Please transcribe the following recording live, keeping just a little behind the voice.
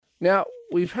Now,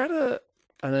 we've had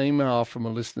an email from a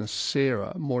listener,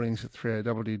 Sarah, mornings at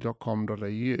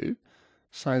 3awd.com.au,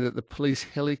 saying that the police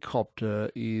helicopter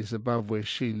is above where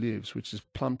she lives, which is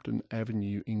Plumpton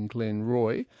Avenue in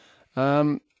Glenroy.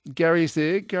 Gary's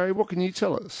there. Gary, what can you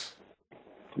tell us?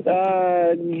 I've been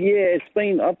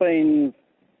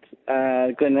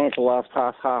Glenroy for the last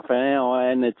past half an hour,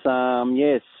 and it's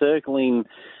circling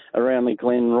around the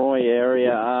Glenroy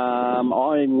area. I'm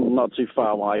not too far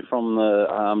away from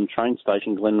the train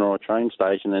station, Glenroy train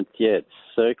station. It's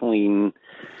circling.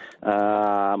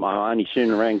 I'm only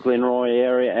shooting around Glenroy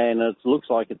area, and it looks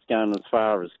like it's going as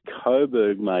far as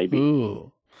Coburg, maybe.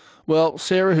 Ooh. Well,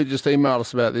 Sarah, who just emailed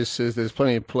us about this, says there's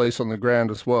plenty of police on the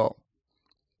ground as well.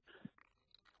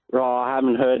 Right, I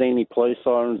haven't heard any police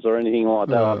sirens or anything like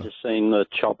that. I've just seen the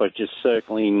chopper just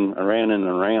circling around and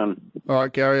around. All right,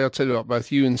 Gary, I'll tell you what,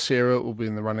 both you and Sarah will be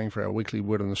in the running for our weekly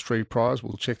Word on the Street prize.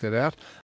 We'll check that out.